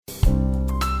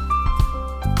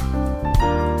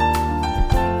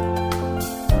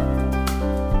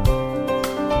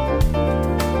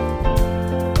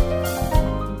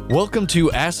Welcome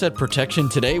to Asset Protection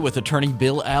Today with attorney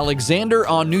Bill Alexander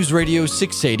on News Radio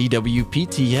 680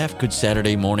 WPTF. Good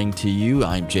Saturday morning to you.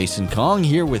 I'm Jason Kong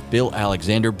here with Bill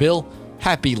Alexander. Bill,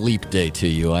 happy Leap Day to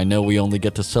you. I know we only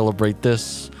get to celebrate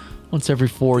this once every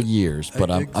 4 years,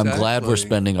 but I'm glad we're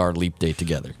spending our Leap Day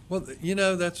together. Well, you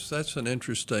know, that's an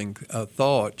interesting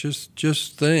thought.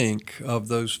 Just think of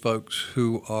those folks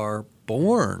who are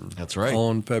born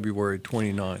on February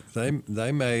 29th.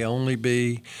 They may only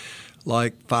be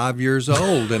like 5 years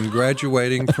old and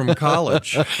graduating from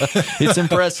college. It's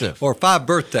impressive. Or 5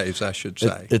 birthdays, I should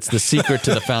say. It's the secret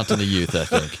to the fountain of youth, I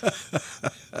think.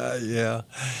 Yeah,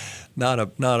 not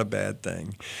a bad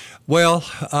thing. Well,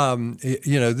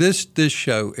 you know, this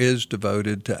show is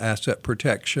devoted to asset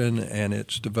protection, and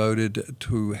it's devoted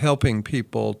to helping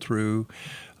people through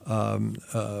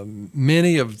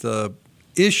many of the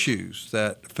issues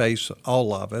that face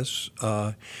all of us.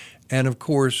 And of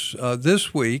course,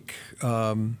 this week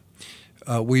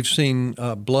we've seen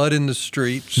blood in the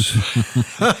streets.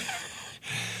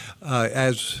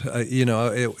 As you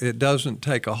know, it doesn't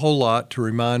take a whole lot to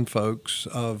remind folks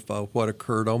of what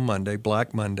occurred on Monday,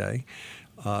 Black Monday.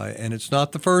 And it's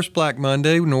not the first Black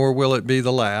Monday, nor will it be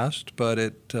the last, but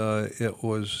it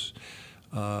was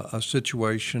a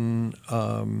situation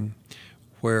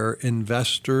where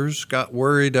investors got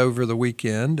worried over the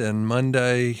weekend, and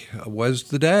Monday was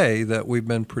the day that we've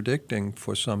been predicting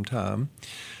for some time.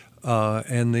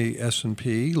 And the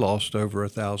S&P lost over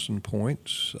 1,000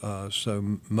 points.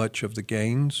 So much of the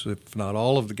gains, if not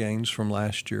all of the gains from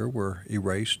last year, were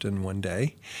erased in one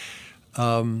day.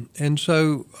 And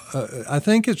so I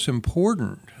think it's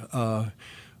important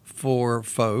for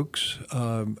folks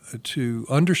to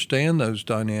understand those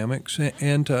dynamics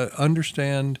and to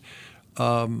understand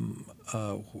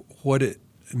what it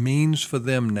means for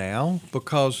them now,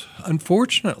 because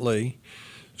unfortunately,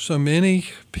 so many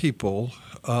people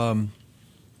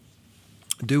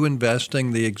do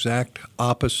investing the exact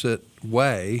opposite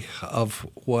way of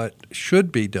what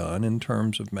should be done in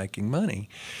terms of making money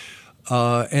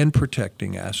and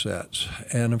protecting assets.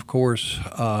 And of course,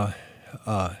 I'm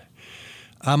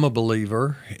a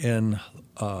believer in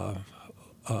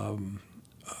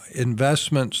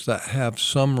investments that have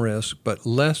some risk but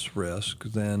less risk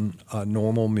than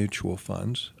normal mutual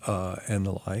funds and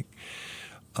the like.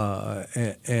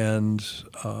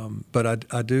 But I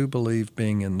do believe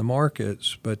being in the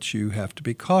markets, but you have to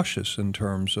be cautious in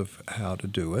terms of how to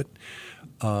do it.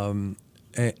 The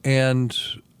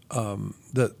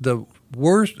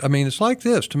worst, I mean, it's like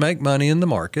this. To make money in the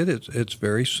market, it's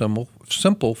very simple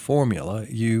formula.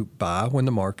 You buy when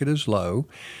the market is low,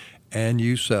 and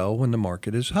you sell when the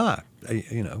market is high,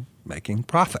 you know, making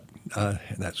profit.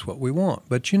 That's what we want.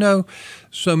 But, you know,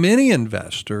 so many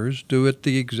investors do it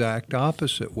the exact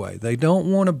opposite way. They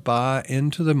don't want to buy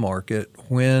into the market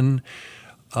when,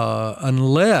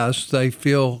 unless they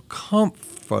feel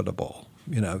comfortable,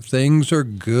 you know, things are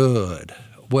good.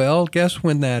 Well, guess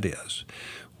when that is?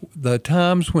 The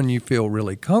times when you feel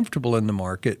really comfortable in the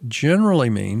market generally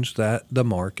means that the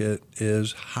market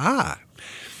is high.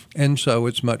 And so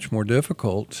it's much more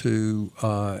difficult to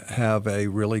have a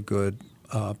really good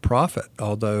profit,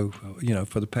 although, you know,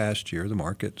 for the past year, the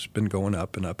market's been going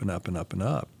up and up and up and up and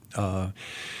up.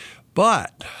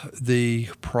 But the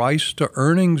price to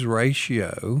earnings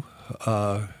ratio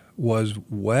was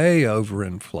way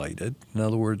overinflated. In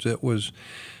other words, it was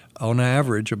on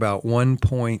average about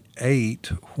 1.8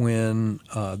 when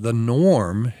the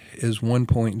norm is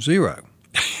 1.0.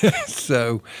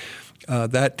 So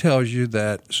that tells you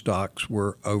that stocks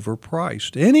were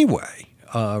overpriced anyway,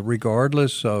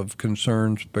 regardless of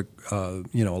concerns. But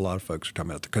you know, a lot of folks are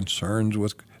talking about the concerns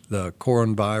with the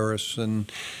coronavirus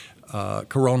and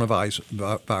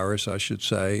coronavirus, I should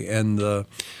say, and the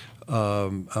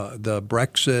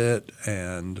Brexit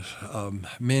and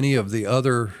many of the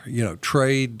other, you know,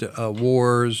 trade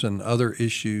wars and other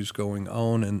issues going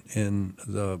on in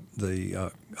the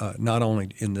not only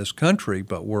in this country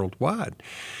but worldwide.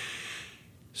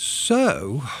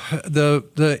 So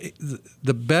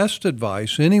the best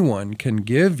advice anyone can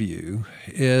give you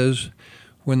is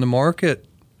when the market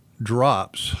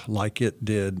drops like it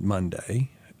did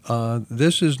Monday,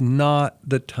 this is not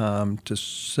the time to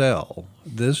sell.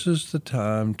 This is the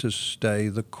time to stay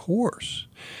the course.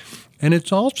 And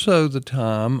it's also the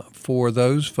time for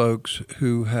those folks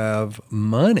who have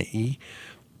money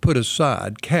put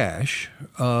aside, cash.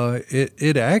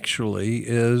 It actually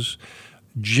is,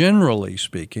 generally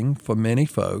speaking, for many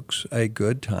folks, a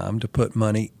good time to put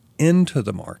money into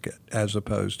the market as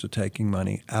opposed to taking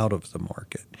money out of the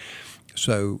market.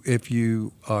 So if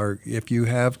you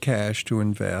have cash to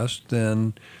invest,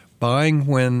 then buying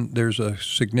when there's a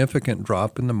significant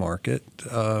drop in the market,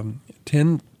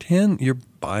 you're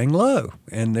buying low,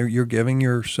 and you're giving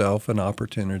yourself an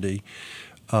opportunity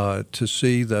to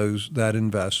see that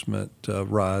investment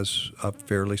rise up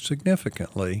fairly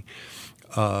significantly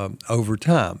over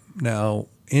time. Now,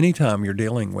 anytime you're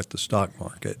dealing with the stock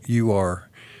market, you are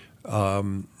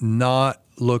not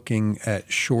looking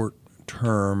at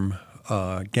short-term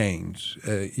gains.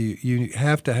 You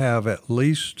have to have at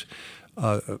least,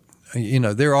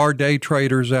 there are day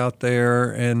traders out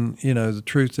there, and, the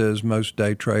truth is most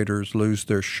day traders lose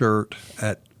their shirt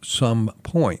at some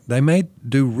point. They may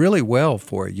do really well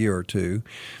for a year or two,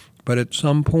 but at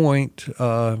some point,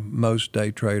 most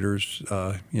day traders,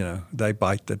 they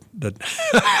bite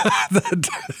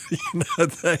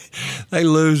they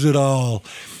lose it all.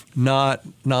 Not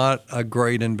a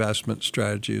great investment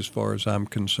strategy as far as I'm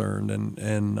concerned.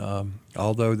 And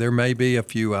although there may be a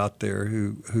few out there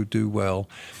who do well,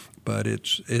 but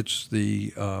it's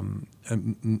the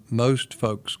most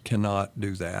folks cannot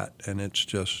do that, and it's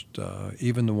just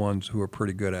even the ones who are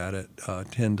pretty good at it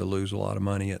tend to lose a lot of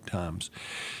money at times.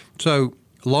 So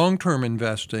long-term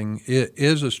investing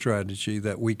is a strategy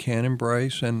that we can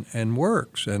embrace and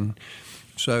works. And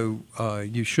so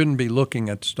you shouldn't be looking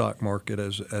at the stock market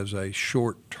as a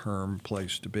short-term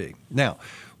place to be. Now,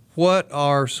 what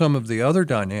are some of the other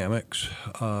dynamics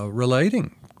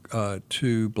relating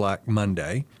to Black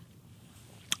Monday?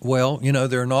 Well,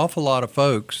 there are an awful lot of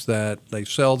folks that they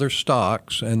sell their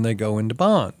stocks and they go into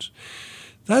bonds.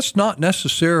 That's not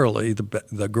necessarily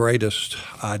the greatest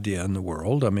idea in the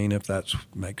world. I mean, if that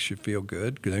makes you feel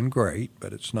good, then great,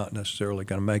 but it's not necessarily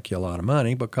going to make you a lot of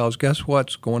money, because guess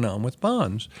what's going on with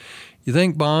bonds? You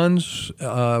think bonds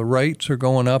rates are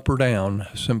going up or down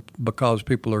because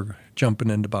people are jumping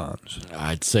into bonds?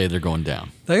 I'd say they're going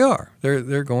down. They are.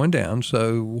 They're going down.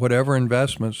 So whatever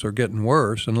investments are getting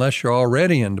worse, unless you're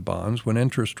already into bonds, when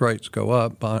interest rates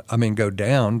go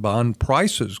down, bond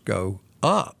prices go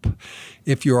up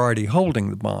if you're already holding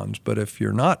the bonds. But if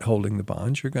you're not holding the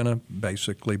bonds, you're going to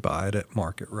basically buy it at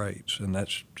market rates, and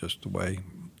that's just the way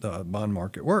the bond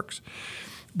market works.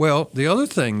 Well, the other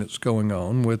thing that's going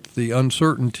on with the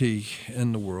uncertainty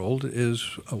in the world is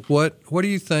what do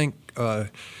you think,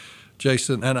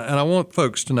 Jason? And I want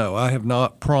folks to know I have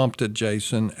not prompted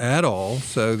Jason at all,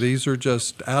 so these are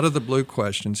just out of the blue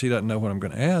questions. He doesn't know what I'm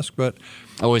going to ask, but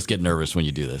I always get nervous when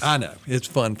you do this. I know. It's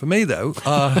fun for me, though.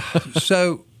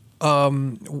 So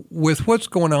with what's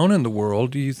going on in the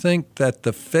world, do you think that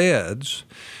the Feds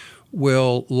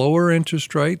will lower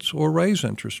interest rates or raise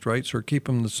interest rates or keep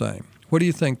them the same? What do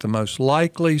you think the most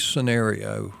likely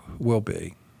scenario will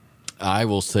be? I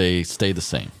will say stay the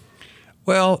same.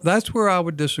 Well, that's where I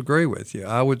would disagree with you.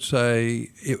 I would say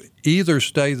either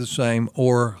stay the same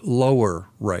or lower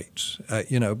rates,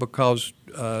 because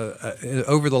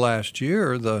over the last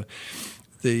year, the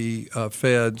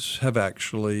Feds have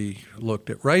actually looked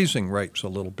at raising rates a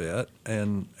little bit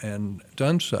and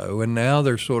done so. And now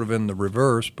they're sort of in the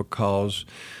reverse because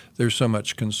there's so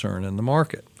much concern in the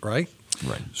market, right?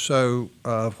 Right. So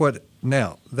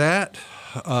that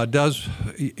does,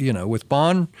 with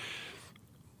bond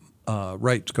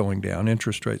rates going down,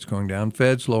 interest rates going down,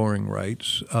 Feds lowering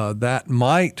rates, that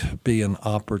might be an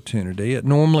opportunity. It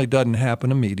normally doesn't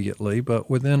happen immediately, but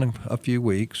within a few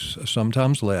weeks,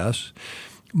 sometimes less,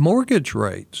 mortgage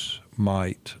rates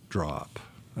might drop.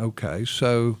 Okay,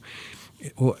 so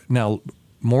now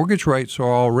mortgage rates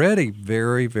are already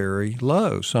very, very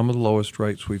low, some of the lowest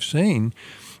rates we've seen.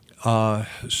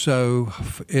 So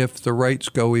if the rates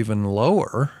go even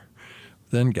lower,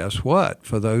 then guess what?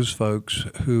 For those folks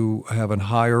who have a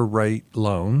higher rate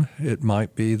loan, it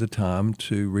might be the time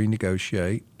to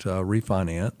renegotiate,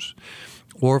 refinance.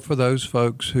 Or for those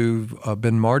folks who've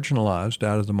been marginalized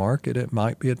out of the market, it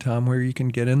might be a time where you can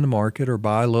get in the market or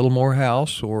buy a little more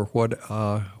house or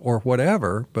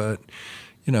whatever. But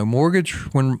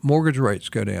when mortgage rates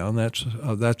go down, that's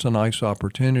a nice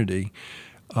opportunity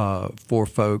for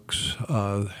folks,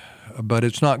 but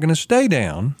it's not going to stay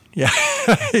down. Yeah,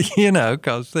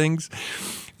 because things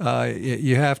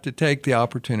you have to take the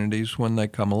opportunities when they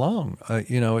come along.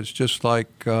 It's just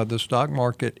like the stock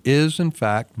market is in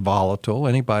fact volatile.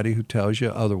 Anybody who tells you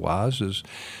otherwise is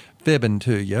fibbing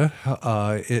to you,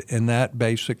 and that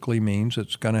basically means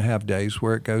it's going to have days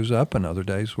where it goes up and other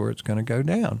days where it's going to go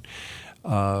down.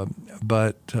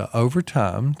 But over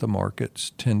time, the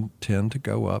markets tend to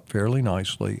go up fairly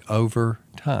nicely over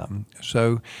time.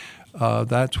 So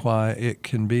that's why it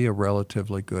can be a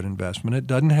relatively good investment. It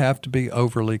doesn't have to be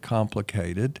overly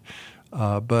complicated.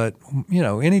 But,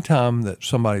 anytime that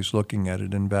somebody's looking at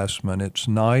an investment, it's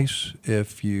nice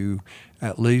if you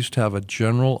at least have a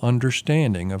general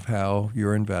understanding of how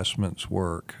your investments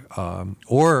work.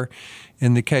 Or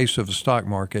in the case of the stock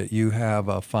market, you have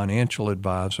a financial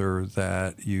advisor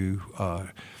that you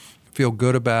feel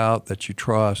good about, that you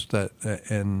trust,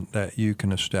 and that you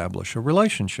can establish a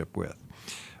relationship with.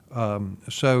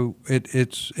 So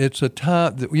it's a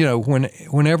time that,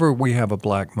 whenever we have a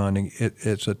black money,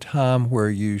 it's a time where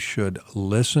you should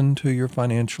listen to your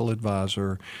financial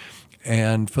advisor,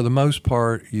 and for the most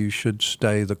part, you should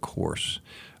stay the course.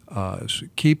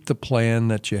 Keep the plan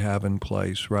that you have in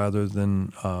place rather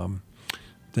than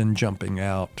jumping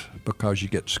out because you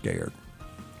get scared.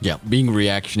 Yeah, being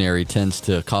reactionary tends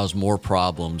to cause more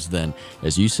problems than,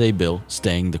 as you say, Bill,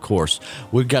 staying the course.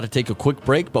 We've got to take a quick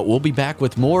break, but we'll be back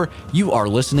with more. You are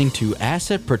listening to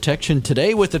Asset Protection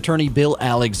Today with attorney Bill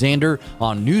Alexander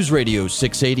on News Radio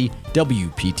 680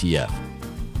 WPTF.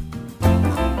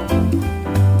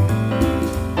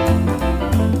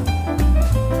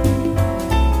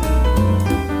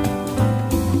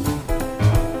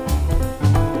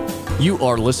 You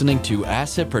are listening to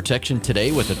Asset Protection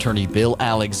Today with attorney Bill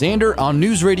Alexander on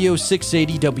News Radio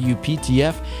 680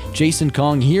 WPTF. Jason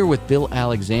Kong here with Bill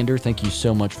Alexander. Thank you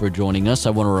so much for joining us.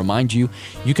 I want to remind you,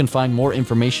 you can find more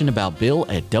information about Bill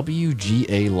at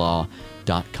WGALaw.com.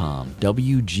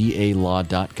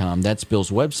 WGALaw.com. That's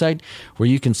Bill's website, where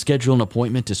you can schedule an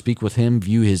appointment to speak with him,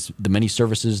 view the many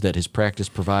services that his practice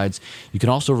provides. You can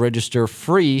also register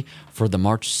free for the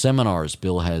March seminars.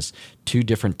 Bill has 2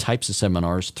 different types of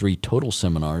seminars, 3 total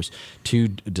seminars, 2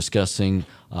 discussing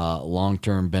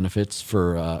long-term benefits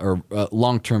or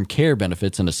long-term care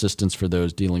benefits and assistance for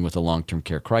those dealing with a long-term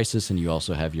care crisis. And you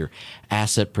also have your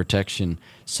asset protection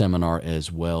seminar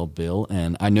as well, Bill.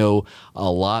 And I know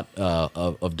a lot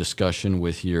of discussion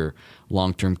with your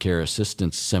long-term care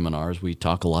assistance seminars. We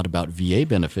talk a lot about VA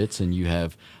benefits, and you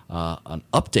have an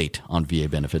update on VA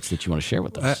benefits that you want to share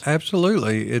with us.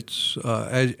 Absolutely. It's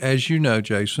as you know,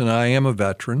 Jason, I am a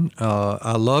veteran.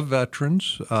 I love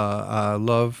veterans. I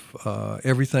love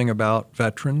everything about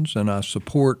veterans, and I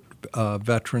support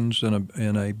veterans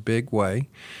in a big way.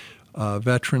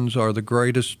 Veterans are the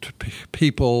greatest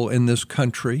people in this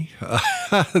country.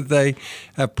 They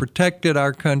have protected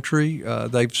our country.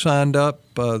 They've signed up.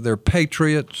 They're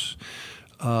patriots.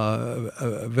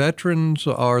 Veterans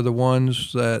are the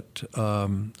ones that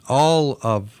all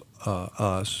of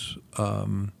us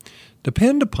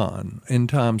depend upon in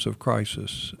times of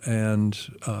crisis, and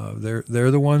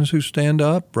they're the ones who stand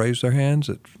up, raise their hands.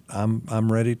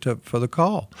 I'm ready for the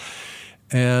call,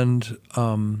 and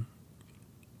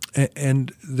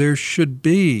there should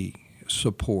be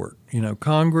support.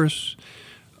 Congress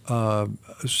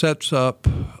sets up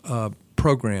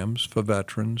programs for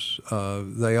veterans.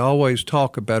 They always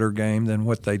talk a better game than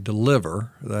what they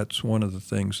deliver. That's one of the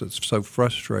things that's so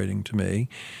frustrating to me.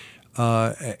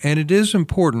 And it is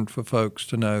important for folks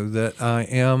to know that I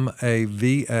am a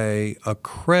VA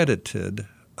accredited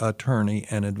attorney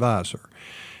and advisor.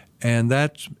 And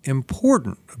that's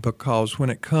important because when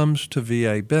it comes to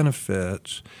VA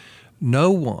benefits,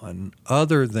 no one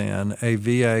other than a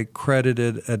VA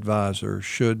accredited advisor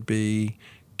should be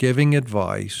giving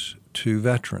advice to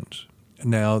veterans.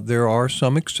 Now, there are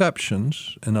some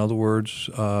exceptions. In other words,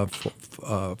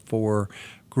 for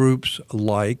groups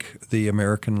like the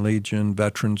American Legion,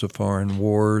 Veterans of Foreign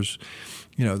Wars,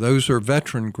 those are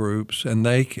veteran groups, and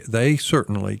they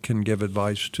certainly can give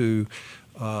advice to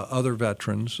other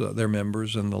veterans, their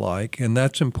members and the like, and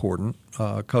that's important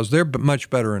because they're much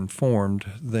better informed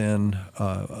than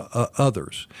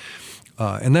others.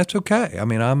 And that's okay. I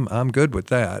mean, I'm good with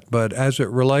that. But as it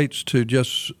relates to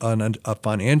just a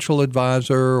financial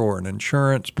advisor or an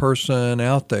insurance person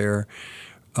out there,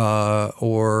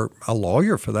 or a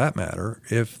lawyer for that matter,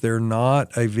 if they're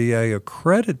not a VA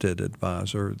accredited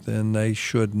advisor, then they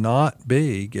should not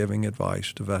be giving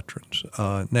advice to veterans.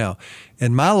 Now,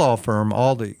 in my law firm,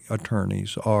 all the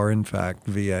attorneys are in fact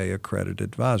VA accredited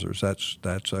advisors. That's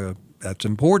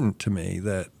important to me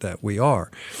that we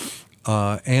are.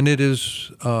 And it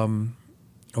is, let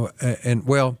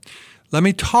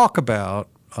me talk about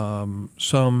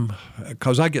some,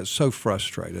 because I get so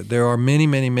frustrated. There are many,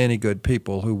 many, many good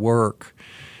people who work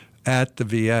at the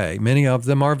VA. Many of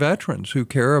them are veterans who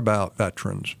care about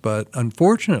veterans. But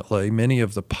unfortunately, many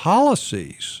of the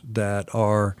policies that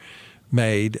are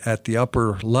made at the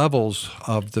upper levels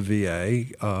of the VA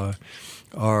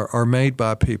are made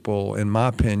by people, in my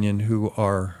opinion, who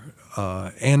are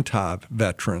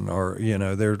anti-veteran, or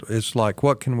it's like,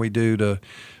 what can we do to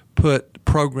put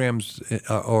programs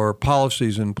or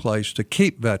policies in place to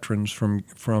keep veterans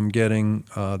from getting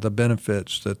the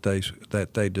benefits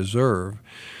that they deserve.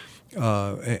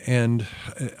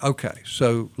 Okay,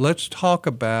 so let's talk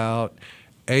about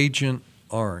Agent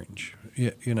Orange.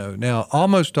 Now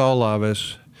almost all of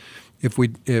us, if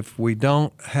we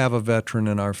don't have a veteran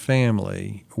in our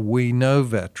family, we know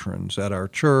veterans at our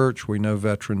church, we know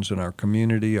veterans in our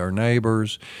community, our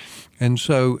neighbors. And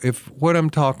so if what I'm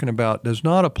talking about does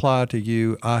not apply to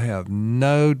you, I have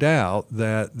no doubt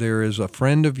that there is a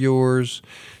friend of yours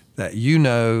that you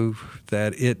know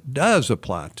that it does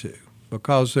apply to,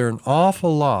 because there are an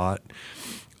awful lot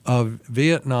of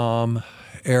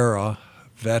Vietnam-era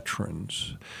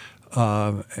veterans,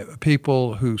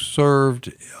 people who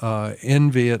served in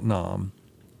Vietnam.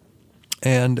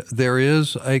 And there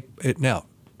is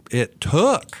it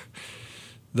took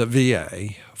the VA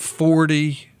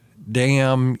 40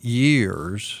 damn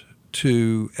years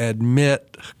to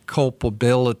admit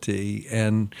culpability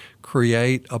and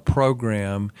create a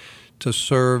program to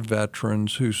serve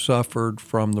veterans who suffered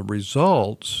from the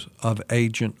results of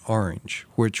Agent Orange,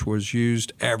 which was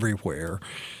used everywhere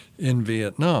in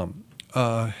Vietnam.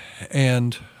 But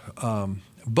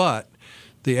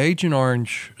the Agent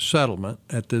Orange settlement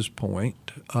at this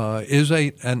point is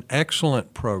an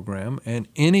excellent program, and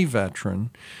any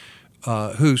veteran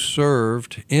who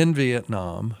served in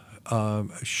Vietnam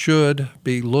should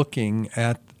be looking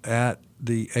at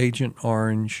the Agent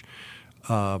Orange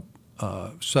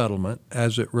settlement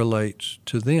as it relates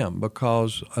to them,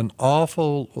 because an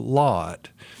awful lot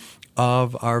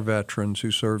of our veterans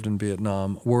who served in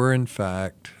Vietnam were in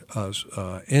fact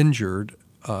injured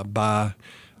by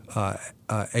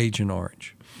Agent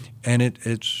Orange, and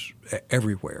it's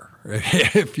everywhere,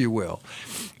 if you will.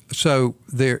 So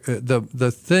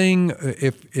the thing,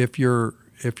 if you're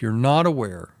not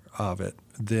aware of it,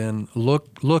 then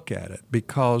look at it,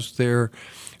 because there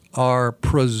are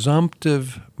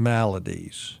presumptive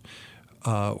maladies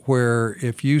where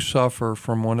if you suffer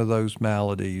from one of those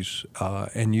maladies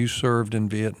and you served in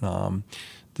Vietnam,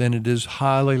 then it is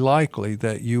highly likely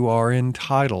that you are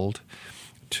entitled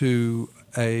to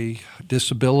a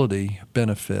disability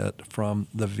benefit from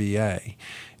the VA.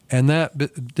 And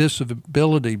that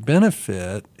disability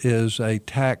benefit is a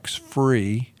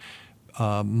tax-free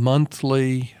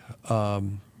monthly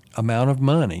amount of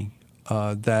money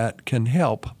that can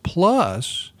help.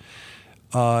 Plus,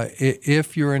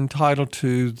 if you're entitled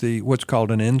to what's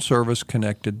called an in-service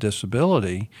connected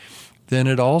disability, then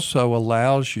it also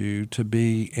allows you to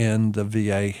be in the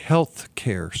VA health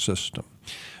care system.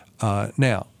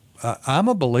 Now, I'm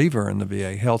a believer in the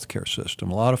VA healthcare system.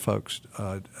 A lot of folks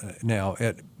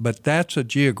but that's a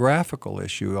geographical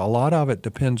issue. A lot of it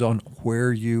depends on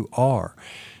where you are.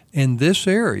 In this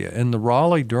area, in the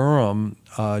Raleigh-Durham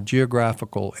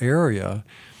geographical area,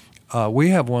 we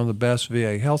have one of the best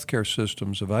VA healthcare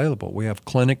systems available. We have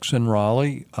clinics in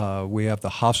Raleigh. We have the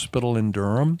hospital in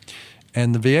Durham.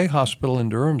 And the VA hospital in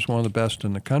Durham is one of the best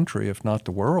in the country, if not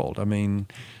the world. I mean,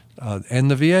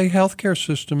 and the VA healthcare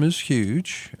system is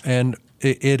huge, and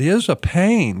it is a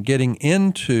pain getting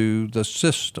into the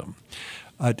system.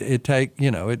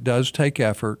 It does take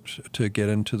effort to get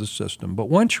into the system. But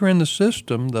once you're in the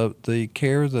system, the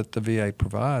care that the VA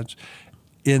provides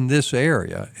in this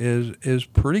area is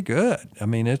pretty good. I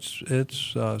mean, it's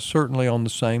certainly on the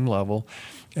same level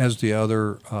as the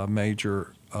other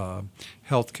major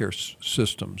healthcare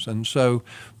systems. And so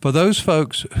for those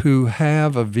folks who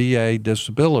have a VA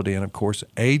disability, and of course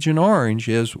Agent Orange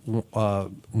is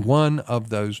one of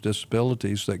those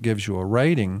disabilities that gives you a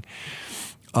rating,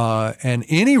 and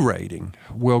any rating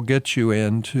will get you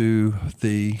into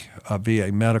the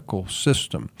VA medical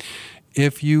system.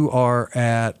 If you are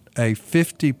at a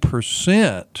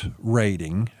 50%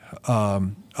 rating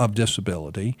of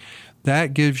disability,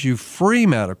 that gives you free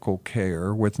medical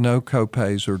care with no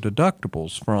copays or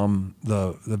deductibles from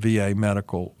the VA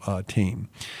medical team.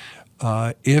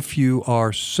 If you are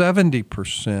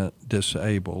 70%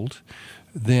 disabled,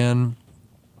 then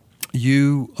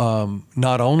you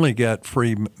not only get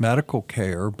free medical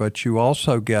care, but you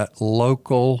also get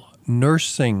local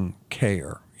nursing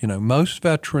care. You know, most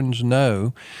veterans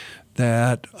know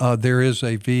that there is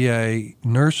a VA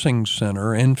nursing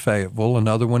center in Fayetteville,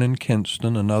 another one in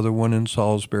Kinston, another one in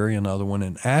Salisbury, another one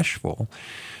in Asheville.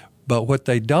 But what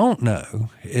they don't know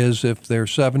is if they're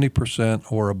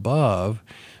 70% or above,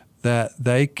 that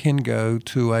they can go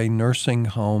to a nursing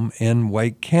home in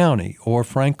Wake County or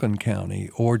Franklin County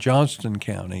or Johnston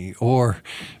County or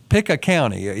pick a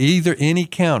county, either any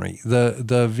county.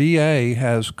 The VA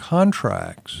has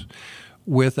contracts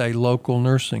with a local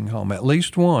nursing home, at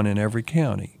least one in every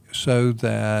county, so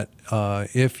that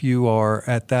if you are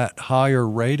at that higher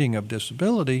rating of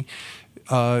disability,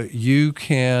 you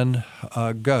can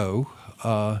go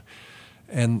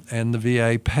and the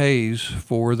VA pays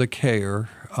for the care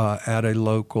at a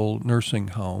local nursing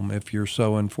home if you're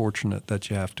so unfortunate that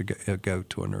you have to go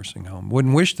to a nursing home.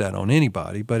 Wouldn't wish that on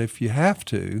anybody, but if you have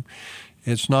to,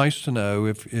 it's nice to know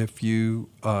if you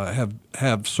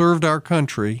have served our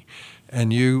country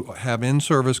and you have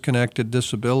in-service connected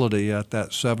disability at that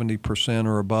 70%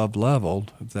 or above level,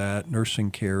 that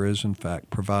nursing care is in fact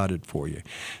provided for you.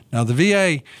 Now the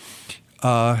VA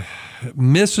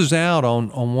misses out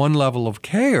on one level of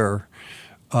care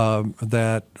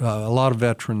that a lot of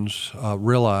veterans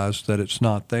realize that it's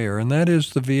not there, and that is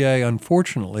the VA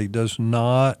unfortunately does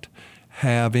not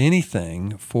have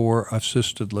anything for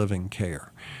assisted living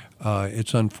care.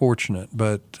 It's unfortunate,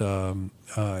 but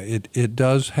it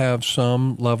does have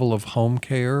some level of home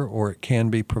care, or it can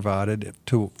be provided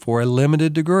for a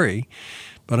limited degree.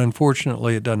 But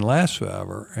unfortunately, it doesn't last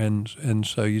forever, and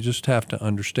so you just have to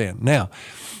understand. Now,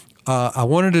 I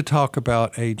wanted to talk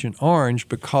about Agent Orange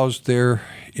because there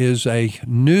is a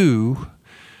new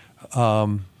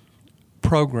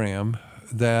program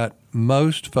that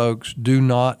most folks do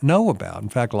not know about. In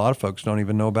fact, a lot of folks don't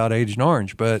even know about Agent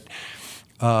Orange. But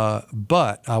I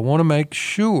want to make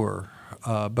sure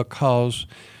because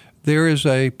there is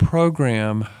a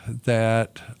program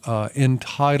that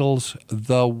entitles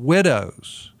the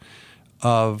widows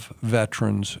of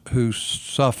veterans who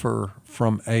suffer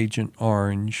from Agent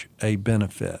Orange a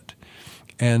benefit.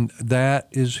 And that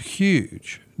is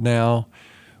huge. Now,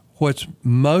 what's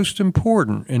most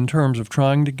important in terms of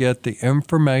trying to get the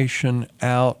information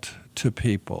out to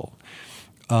people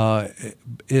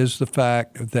is the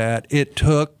fact that it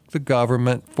took the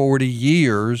government 40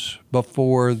 years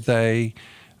before they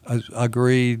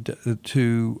agreed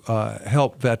to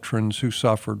help veterans who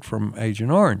suffered from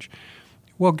Agent Orange.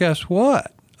 Well, guess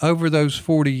what? Over those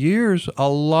 40 years, a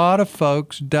lot of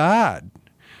folks died.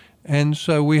 And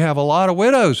so we have a lot of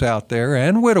widows out there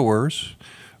and widowers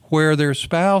where their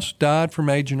spouse died from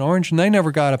Agent Orange and they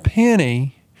never got a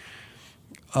penny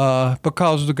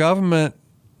because the government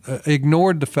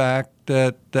ignored the fact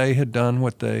that they had done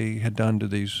what they had done to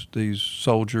these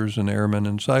soldiers and airmen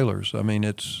and sailors. I mean,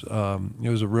 it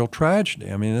was a real tragedy.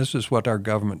 I mean, this is what our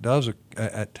government does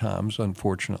at times,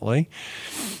 unfortunately.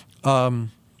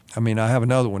 I mean, I have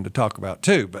another one to talk about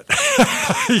too, but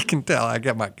you can tell I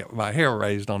get my hair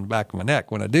raised on the back of my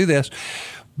neck when I do this.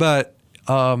 But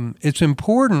it's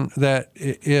important that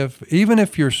even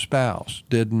if your spouse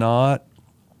did not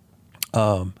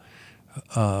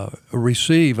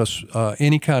receive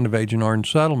any kind of Agent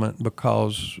Orange settlement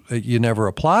because you never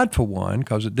applied for one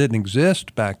because it didn't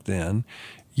exist back then,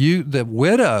 the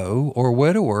widow or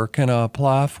widower can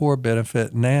apply for a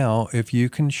benefit now if you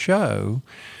can show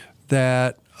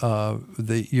that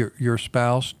your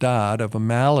spouse died of a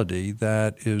malady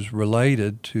that is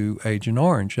related to Agent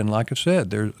Orange. And like I said,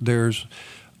 there's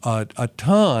a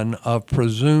ton of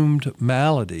presumed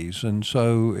maladies. And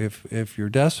so if your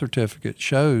death certificate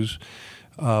shows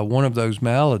one of those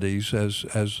maladies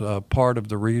as part of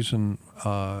the reason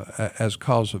as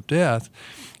cause of death,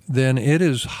 then it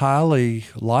is highly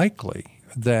likely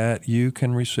that you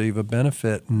can receive a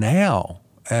benefit now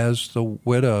as the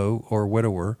widow or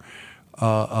widower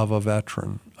of a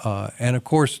veteran. And of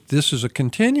course, this is a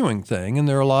continuing thing, and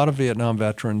there are a lot of Vietnam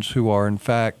veterans who are in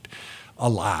fact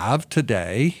alive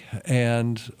today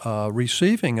and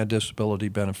receiving a disability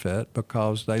benefit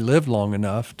because they lived long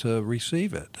enough to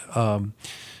receive it.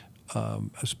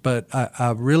 But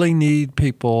I really need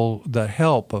the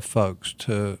help of folks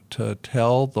to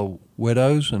tell the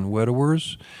widows and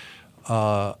widowers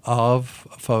of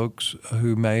folks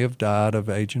who may have died of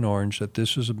Agent Orange that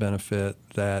this is a benefit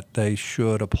that they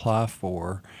should apply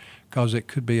for because it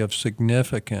could be of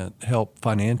significant help,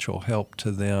 financial help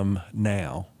to them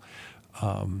now.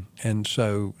 And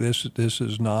so this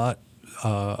is not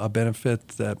a benefit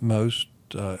that most,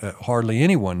 hardly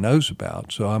anyone knows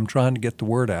about. So I'm trying to get the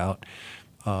word out.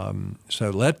 So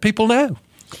let people know.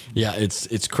 Yeah,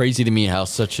 it's crazy to me how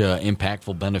such an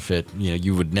impactful benefit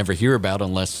you would never hear about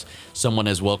unless someone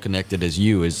as well connected as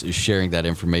you is sharing that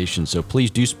information. So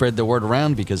please do spread the word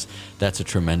around because that's a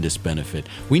tremendous benefit.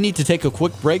 We need to take a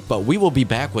quick break, but we will be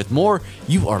back with more.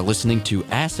 You are listening to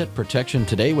Asset Protection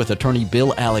Today with attorney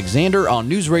Bill Alexander on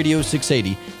News Radio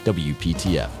 680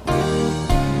 WPTF.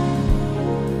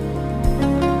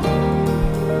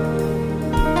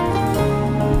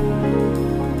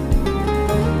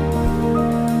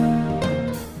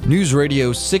 News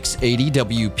Radio 680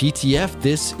 WPTF.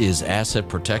 This is Asset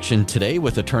Protection Today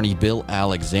with attorney Bill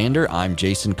Alexander. I'm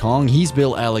Jason Kong. He's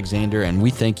Bill Alexander, and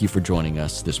we thank you for joining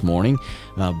us this morning.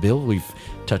 Bill, we've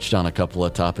touched on a couple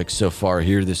of topics so far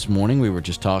here this morning. We were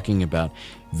just talking about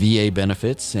VA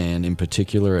benefits, and in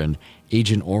particular an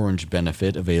Agent Orange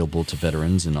benefit available to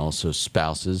veterans and also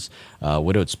spouses,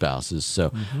 widowed spouses.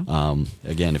 So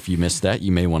again, if you missed that,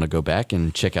 you may want to go back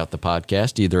and check out the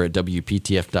podcast either at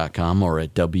WPTF.com or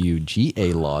at WGAlaw.com.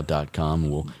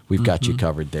 We've got you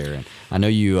covered there. And I know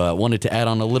you wanted to add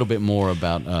on a little bit more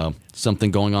about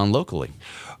something going on locally.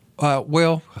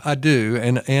 Well, I do.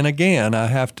 And again, I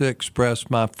have to express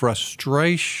my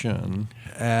frustration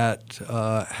at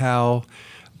how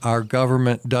our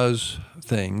government does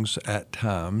things at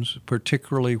times,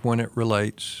 particularly when it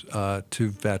relates to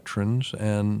veterans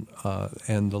and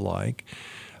the like.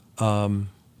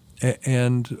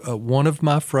 And one of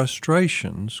my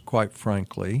frustrations, quite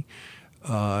frankly,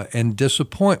 and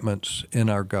disappointments in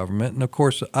our government, and of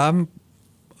course I'm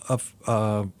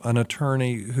an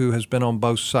attorney who has been on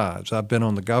both sides. I've been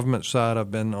on the government side, I've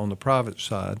been on the private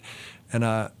side, and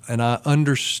I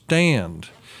understand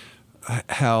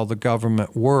how the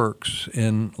government works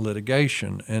in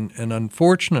litigation, and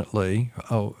unfortunately,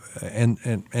 and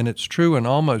it's true in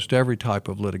almost every type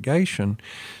of litigation.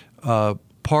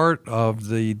 Part of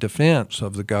the defense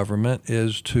of the government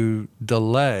is to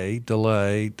delay,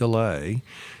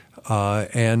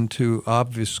 and to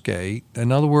obfuscate.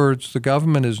 In other words, the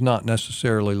government is not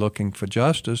necessarily looking for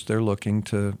justice; they're looking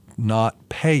to not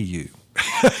pay you.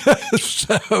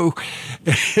 So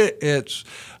it's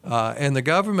and the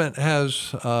government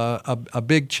has a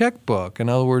big checkbook. In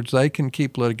other words, they can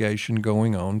keep litigation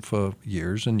going on for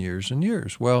years and years and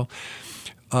years. Well,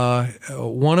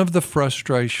 one of the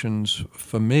frustrations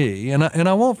for me, and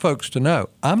I want folks to know,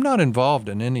 I'm not involved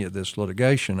in any of this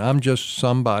litigation. I'm just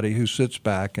somebody who sits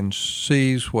back and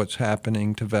sees what's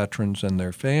happening to veterans and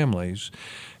their families.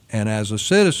 And as a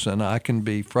citizen, I can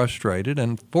be frustrated,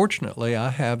 and fortunately, I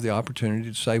have the opportunity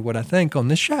to say what I think on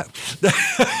this show.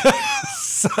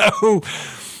 So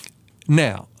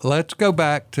now, let's go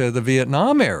back to the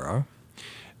Vietnam era,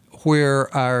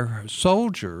 where our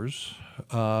soldiers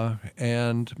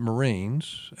and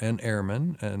Marines and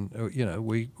airmen, and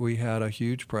we had a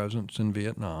huge presence in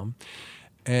Vietnam.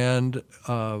 And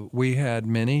we had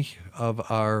many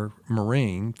of our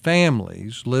Marine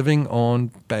families living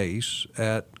on base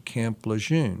at Camp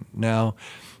Lejeune. Now,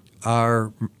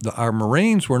 our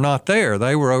Marines were not there.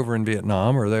 They were over in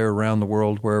Vietnam, or they were around the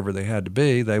world wherever they had to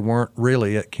be. They weren't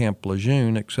really at Camp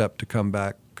Lejeune except to come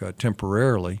back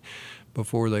temporarily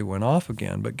before they went off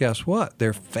again. But guess what?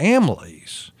 Their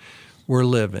families were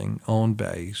living on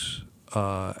base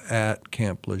at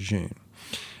Camp Lejeune.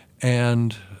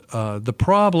 And the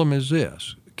problem is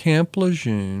this: Camp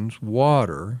Lejeune's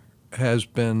water has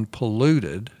been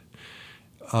polluted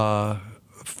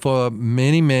for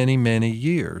many, many, many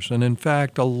years. And in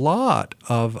fact, a lot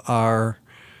of our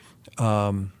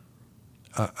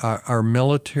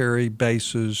military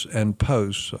bases and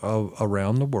posts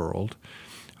around the world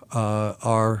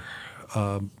are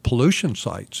pollution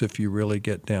sites, if you really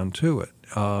get down to it.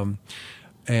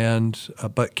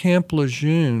 But Camp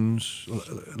Lejeune's,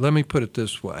 let me put it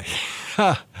this way.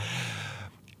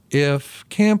 If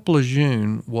Camp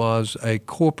Lejeune was a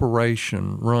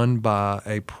corporation run by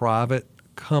a private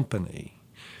company,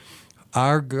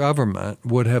 our government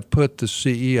would have put the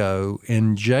CEO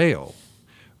in jail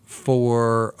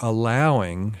for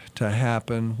allowing to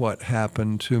happen what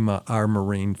happened to our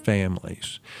Marine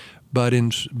families. But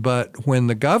when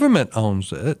the government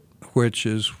owns it, which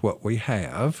is what we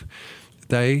have,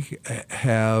 they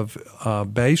have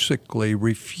basically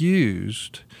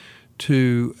refused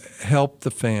to help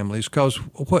the families. Because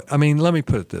let me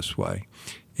put it this way.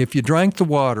 If you drank the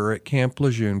water at Camp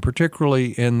Lejeune,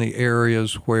 particularly in the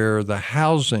areas where the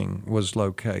housing was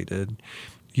located,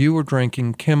 you were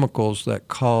drinking chemicals that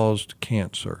caused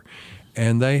cancer.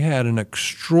 And they had an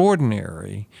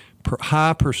extraordinary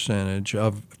high percentage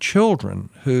of children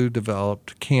who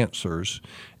developed cancers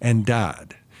and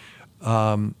died.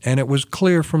 And it was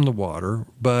clear from the water,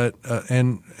 but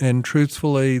and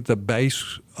truthfully, the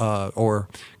base or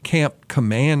camp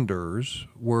commanders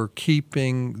were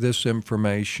keeping this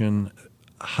information,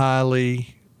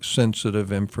 highly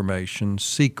sensitive information,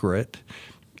 secret,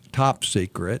 top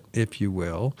secret, if you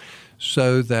will,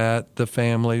 so that the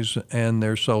families and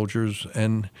their soldiers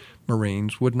and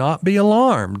Marines would not be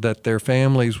alarmed that their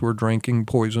families were drinking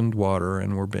poisoned water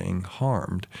and were being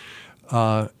harmed.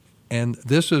 And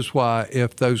this is why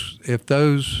if those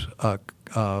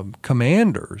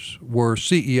commanders were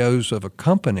CEOs of a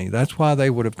company. That's why they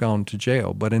would have gone to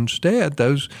jail. But instead,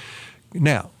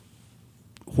 now,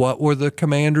 what were the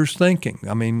commanders thinking?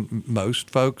 I mean, most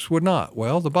folks would not.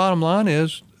 Well, the bottom line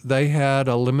is they had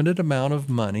a limited amount of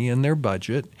money in their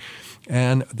budget,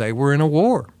 and they were in a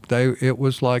war. It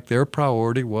was like their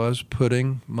priority was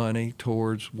putting money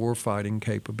towards warfighting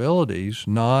capabilities,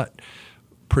 not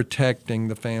protecting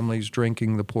the families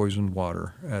drinking the poisoned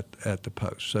water at the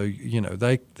post. So,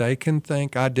 they can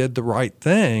think, I did the right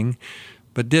thing,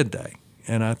 but did they?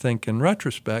 And I think in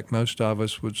retrospect, most of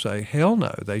us would say, hell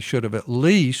no. They should have at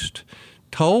least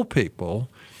told people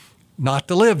not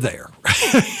to live there,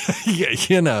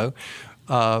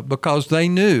 because they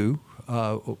knew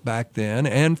back then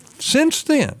and since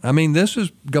then. I mean, this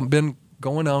has been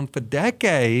going on for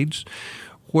decades,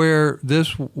 where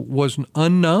this was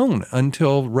unknown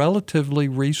until relatively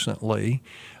recently.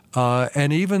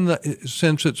 And even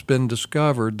since it's been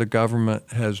discovered, the government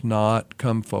has not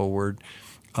come forward,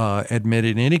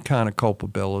 admitted any kind of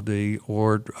culpability,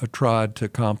 or tried to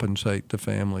compensate the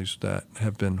families that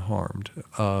have been harmed.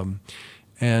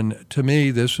 And to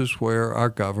me, this is where our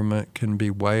government can be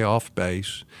way off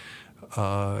base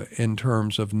in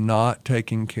terms of not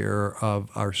taking care of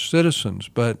our citizens.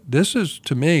 But this is,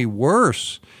 to me,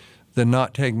 worse than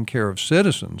not taking care of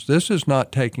citizens. This is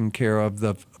not taking care of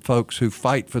the folks who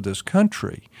fight for this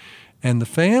country and the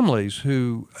families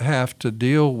who have to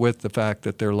deal with the fact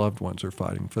that their loved ones are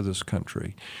fighting for this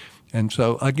country. And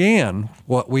so, again,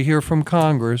 what we hear from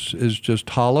Congress is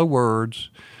just hollow words,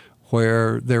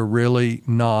 where they're really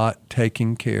not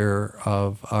taking care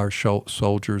of our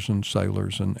soldiers and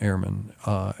sailors and airmen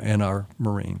and our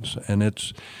Marines. And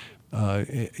it's,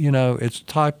 it's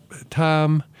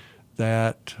time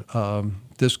that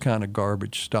this kind of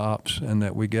garbage stops and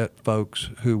that we get folks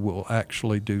who will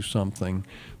actually do something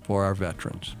for our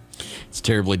veterans. It's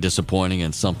terribly disappointing,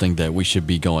 and something that we should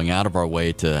be going out of our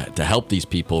way to help these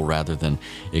people rather than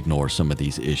ignore some of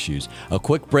these issues. A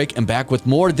quick break and back with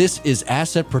more. This is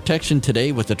Asset Protection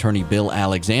Today with Attorney Bill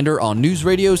Alexander on News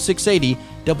Radio 680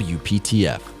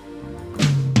 WPTF.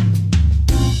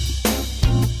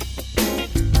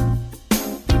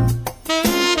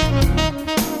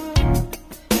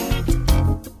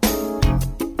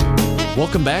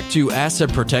 Welcome back to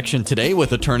Asset Protection Today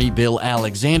with Attorney Bill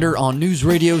Alexander on News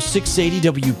Radio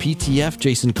 680 WPTF.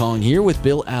 Jason Kong here with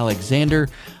Bill Alexander.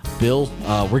 Bill,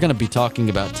 we're going to be talking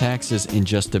about taxes in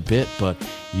just a bit, but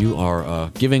you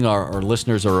are giving our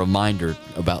listeners a reminder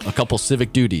about a couple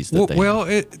civic duties that they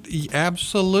have.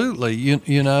 Absolutely.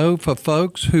 For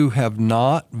folks who have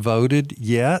not voted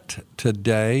yet,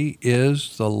 today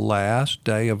is the last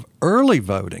day of early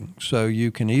voting. So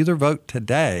you can either vote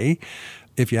today,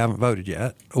 if you haven't voted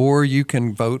yet, or you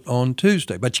can vote on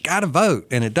Tuesday. But you got to vote,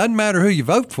 and it doesn't matter who you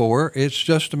vote for. It's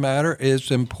just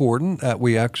it's important that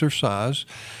we exercise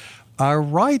our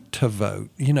right to vote.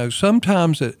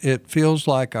 Sometimes it feels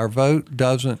like our vote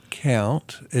doesn't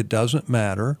count. It doesn't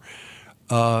matter,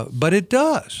 but it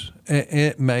does.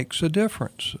 It makes a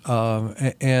difference. We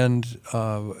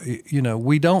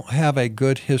don't have a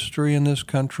good history in this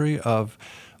country of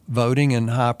voting in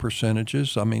high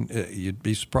percentages. I mean, you'd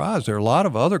be surprised. There are a lot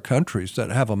of other countries that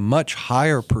have a much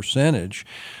higher percentage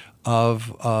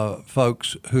of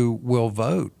folks who will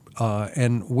vote.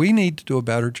 And we need to do a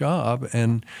better job.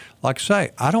 And like I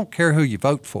say, I don't care who you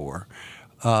vote for.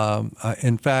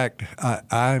 In fact,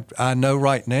 I know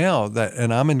right now that,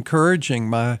 and I'm encouraging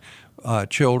my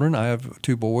children. I have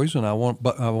two boys, and I want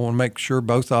to make sure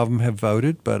both of them have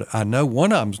voted. But I know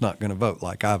one of them's not going to vote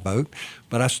like I vote,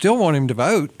 but I still want him to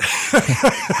vote.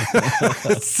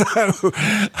 So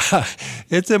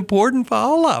it's important for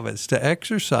all of us to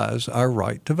exercise our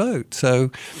right to vote.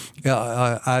 So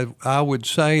I would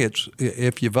say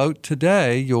if you vote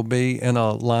today, you'll be in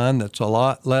a line that's a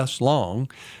lot less long.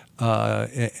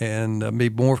 And be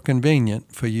more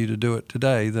convenient for you to do it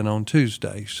today than on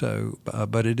Tuesday. So,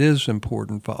 but it is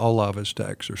important for all of us to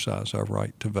exercise our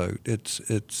right to vote.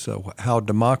 It's how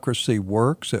democracy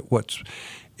works.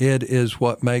 It is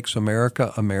what makes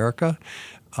America America,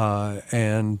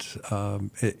 and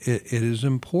it is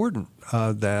important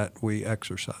that we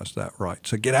exercise that right.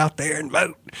 So get out there and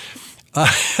vote.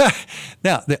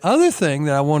 Now, the other thing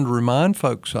that I wanted to remind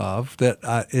folks of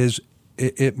that is.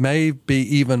 It may be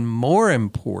even more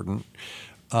important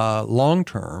long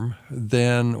term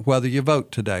than whether you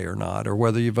vote today or not, or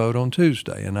whether you vote on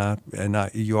Tuesday. And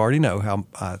you already know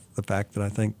the fact that I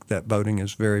think that voting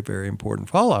is very, very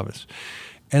important for all of us.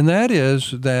 And that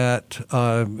is that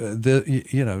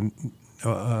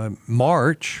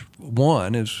March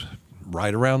 1 is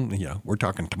right around. We're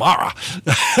talking tomorrow.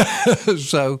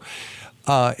 So.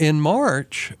 In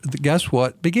March, guess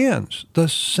what begins? The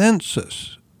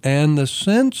census. And the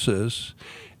census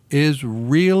is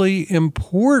really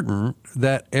important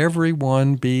that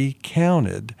everyone be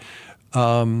counted.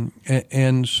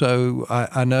 And so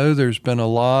I know there's been a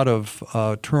lot of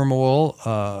turmoil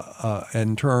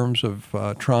in terms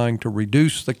of trying to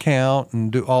reduce the count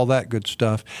and do all that good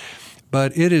stuff.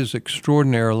 But it is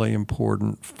extraordinarily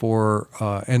important for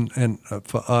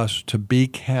for us to be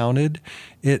counted.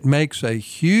 It makes a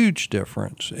huge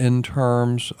difference in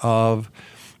terms of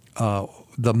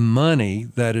the money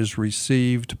that is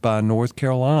received by North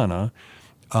Carolina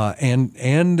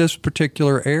and this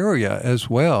particular area as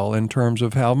well, in terms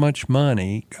of how much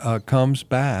money comes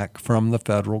back from the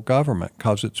federal government,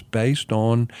 because it's based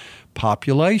on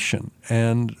population.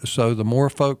 And so the more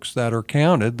folks that are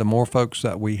counted, the more folks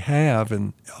that we have,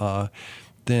 and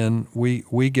then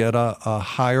we get a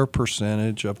higher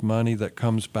percentage of money that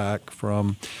comes back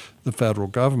from the federal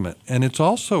government. And it's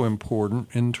also important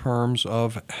in terms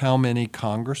of how many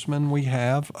congressmen we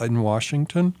have in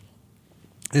Washington.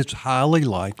 It's highly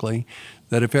likely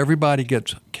that if everybody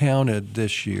gets counted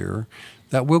this year,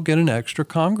 that we'll get an extra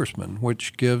congressman,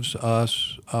 which gives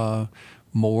us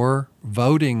more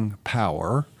voting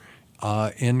power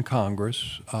in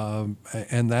Congress,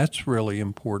 and that's really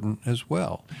important as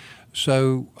well.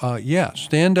 So,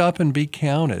 stand up and be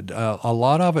counted. A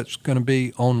lot of it's going to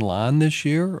be online this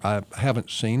year. I haven't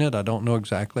seen it. I don't know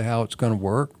exactly how it's going to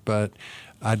work, but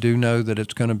I do know that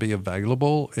it's going to be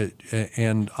available.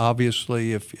 And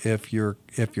obviously, if your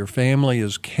family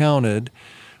is counted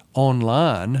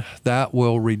online, that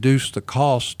will reduce the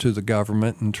cost to the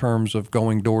government in terms of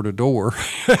going door to door.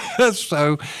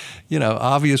 So,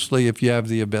 obviously, if you have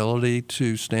the ability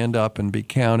to stand up and be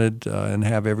counted and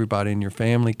have everybody in your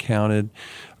family counted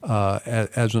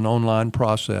as an online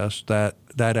process,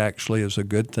 that actually is a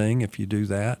good thing if you do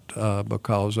that,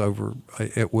 because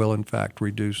it will in fact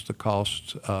reduce the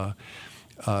costs to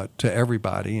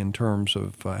everybody in terms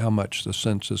of how much the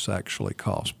census actually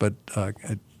costs. But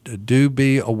do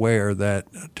be aware that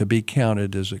to be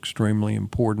counted is extremely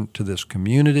important to this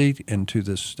community and to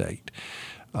this state.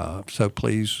 So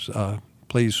please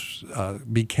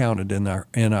be counted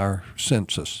in our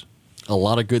census. A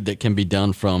lot of good that can be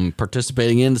done from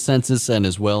participating in the census and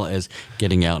as well as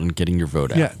getting out and getting your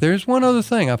vote out. Yeah, there's one other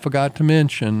thing I forgot to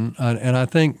mention, and I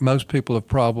think most people have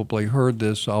probably heard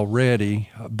this already,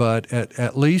 but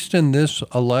at least in this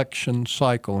election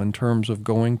cycle, in terms of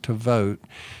going to vote,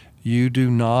 you do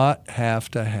not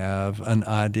have to have an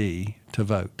ID to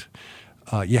vote.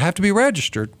 You have to be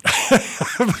registered,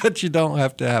 but you don't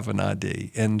have to have an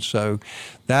ID. And so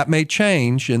that may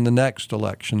change in the next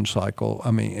election cycle.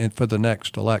 I mean, for the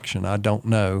next election, I don't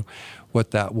know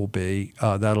what that will be.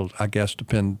 That'll, I guess,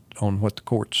 depend on what the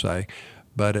courts say.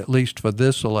 But at least for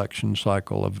this election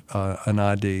cycle, an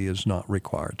ID is not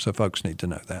required. So folks need to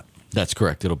know that. That's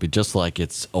correct. It'll be just like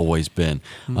it's always been.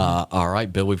 Mm-hmm. All right,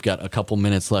 Bill, we've got a couple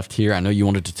minutes left here. I know you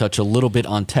wanted to touch a little bit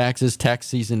on taxes. Tax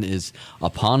season is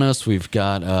upon us. We've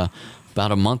got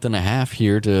about a month and a half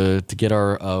here to get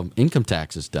our income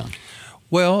taxes done.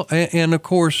 Well, and of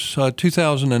course,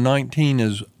 2019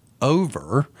 is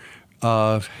over.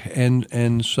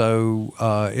 And so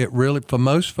it really, for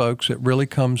most folks, it really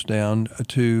comes down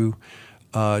to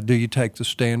do you take the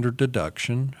standard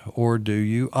deduction or do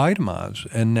you itemize?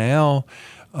 And now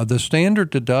the standard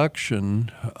deduction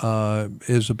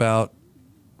is about,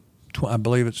 I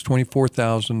believe it's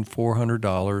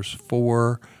 $24,400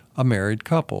 for a married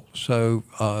couple. So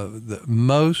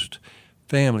most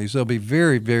families, there'll be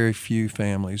very, very few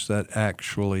families that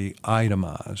actually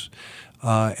itemize.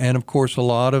 And of course, a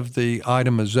lot of the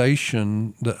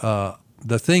itemization,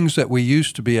 the things that we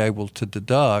used to be able to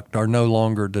deduct are no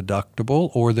longer deductible,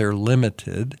 or they're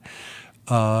limited,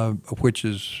 which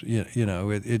is,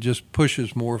 it just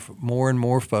pushes more and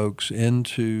more folks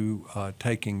into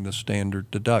taking the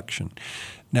standard deduction.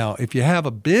 Now, if you have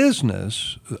a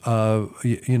business, an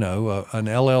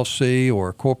LLC or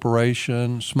a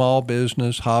corporation, small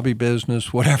business, hobby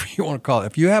business, whatever you want to call it,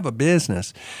 if you have a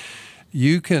business,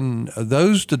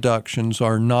 those deductions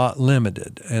are not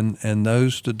limited, and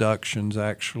those deductions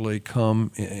actually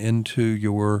come into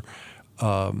your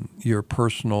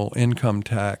personal income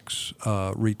tax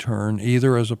return,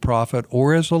 either as a profit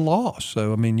or as a loss.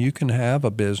 So, I mean, you can have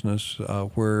a business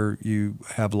where you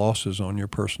have losses on your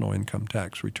personal income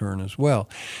tax return as well.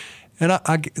 And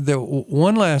the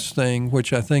one last thing,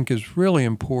 which I think is really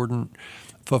important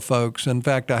for folks. In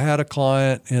fact, I had a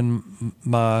client in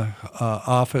my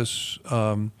office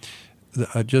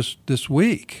just this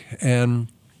week, and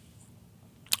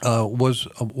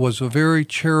was a very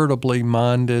charitably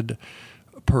minded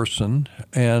person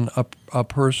and a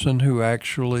person who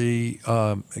actually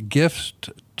gifts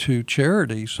to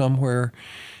charity somewhere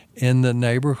in the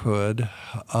neighborhood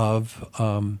of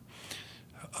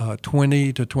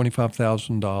 $20,000 to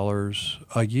 $25,000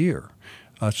 a year,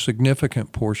 a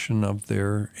significant portion of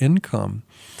their income.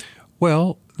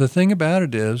 Well, the thing about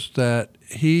it is that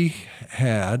he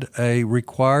had a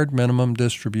required minimum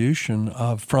distribution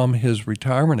from his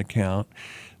retirement account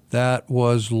that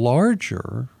was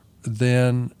larger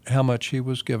than how much he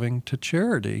was giving to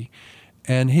charity.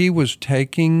 And he was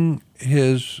taking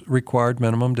his required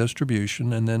minimum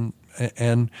distribution,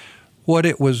 and what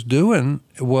it was doing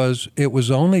was it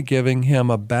was only giving him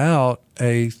about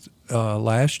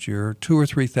last year $2,000 or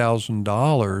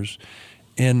 $3,000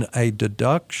 in a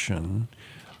deduction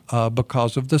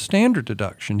because of the standard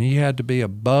deduction. He had to be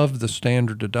above the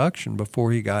standard deduction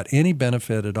before he got any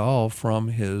benefit at all from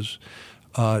his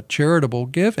charitable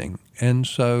giving. And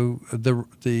so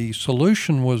the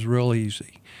solution was real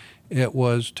easy. It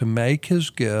was to make his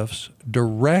gifts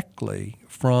directly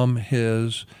from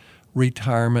his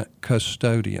retirement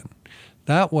custodian.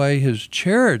 That way his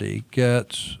charity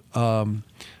gets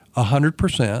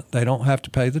 100%. They don't have to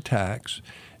pay the tax.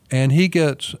 And he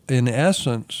gets, in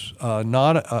essence,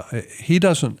 he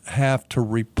doesn't have to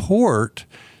report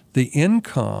the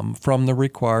income from the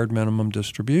required minimum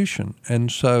distribution.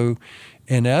 And so,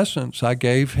 in essence, I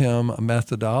gave him a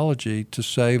methodology to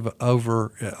save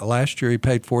last year he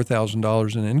paid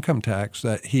 $4,000 in income tax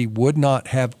that he would not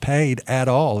have paid at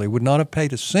all. He would not have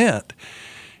paid a cent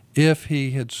if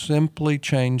he had simply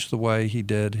changed the way he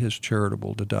did his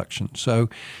charitable deduction. So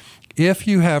if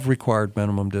you have required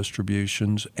minimum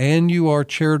distributions and you are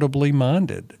charitably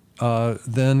minded,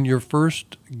 then your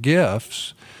first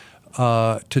gifts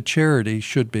to charity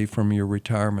should be from your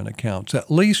retirement accounts, at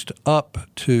least up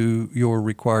to your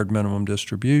required minimum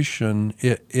distribution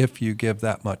if you give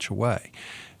that much away.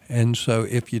 And so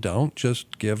if you don't,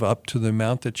 just give up to the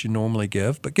amount that you normally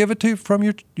give, but give it from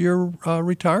your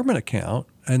retirement account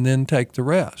and then take the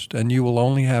rest. And you will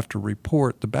only have to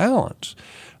report the balance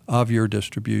of your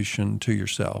distribution to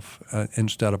yourself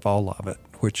instead of all of it,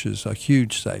 which is a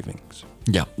huge savings.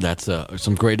 Yeah, that's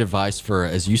some great advice for,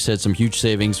 as you said, some huge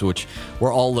savings, which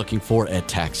we're all looking for at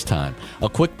tax time. A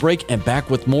quick break and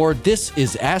back with more. This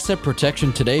is Asset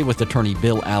Protection Today with attorney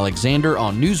Bill Alexander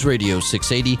on News Radio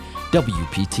 680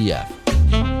 WPTF.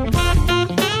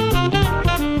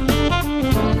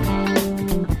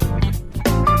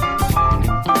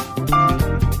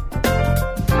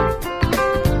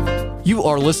 You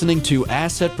are listening to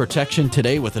Asset Protection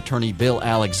Today with attorney Bill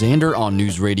Alexander on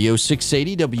News Radio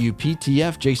 680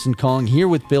 WPTF. Jason Kong here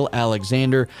with Bill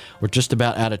Alexander. We're just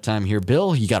about out of time here.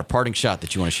 Bill, you got a parting shot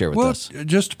that you want to share with us?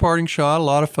 Just a parting shot. A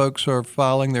lot of folks are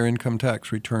filing their income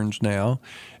tax returns now.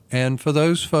 And for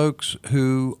those folks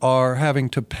who are having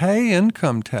to pay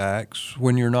income tax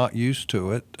when you're not used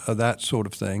to it, that sort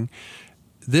of thing,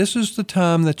 this is the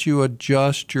time that you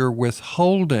adjust your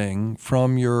withholding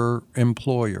from your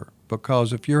employer.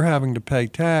 Because if you're having to pay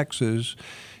taxes,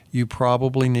 you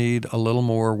probably need a little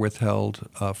more withheld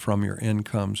from your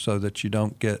income so that you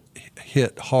don't get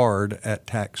hit hard at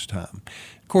tax time.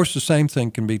 Of course, the same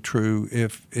thing can be true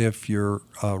if your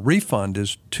refund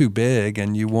is too big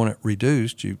and you want it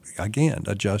reduced. You, again,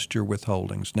 adjust your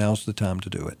withholdings. Now's the time to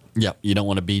do it. Yeah, you don't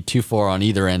want to be too far on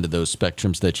either end of those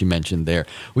spectrums that you mentioned there.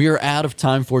 We are out of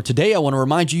time for today. I want to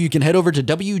remind you can head over to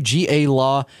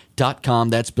WGAlaw.com.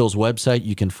 That's Bill's website.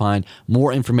 You can find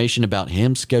more information about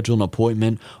him, schedule an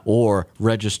appointment, or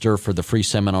register for the free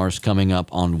seminars coming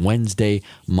up on Wednesday,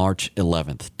 March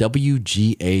 11th.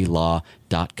 WGAlaw.com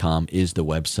is the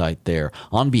website there.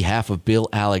 On behalf of Bill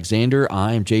Alexander,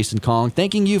 I am Jason Kong,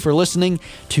 thanking you for listening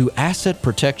to Asset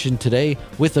Protection Today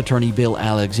with attorney Bill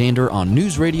Alexander on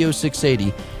News Radio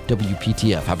 680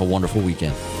 WPTF. Have a wonderful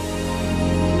weekend.